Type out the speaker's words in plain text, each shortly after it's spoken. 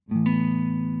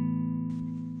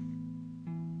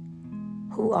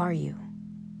Who are you?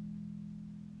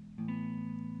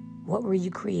 What were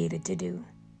you created to do?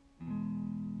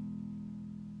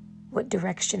 What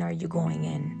direction are you going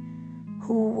in?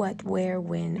 Who, what, where,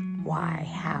 when, why,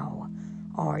 how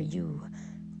are you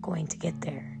going to get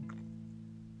there?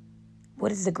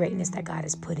 What is the greatness that God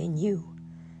has put in you?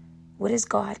 What is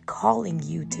God calling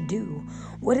you to do?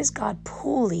 What is God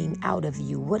pulling out of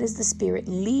you? What is the Spirit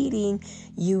leading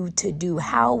you to do?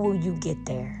 How will you get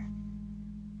there?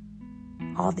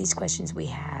 All these questions we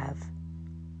have.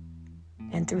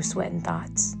 And through Sweatin'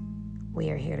 Thoughts, we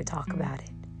are here to talk about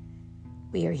it.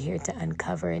 We are here to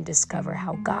uncover and discover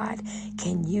how God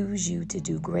can use you to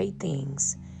do great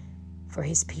things for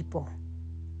His people.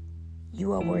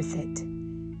 You are worth it.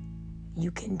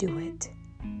 You can do it.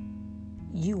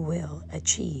 You will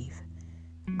achieve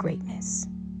greatness.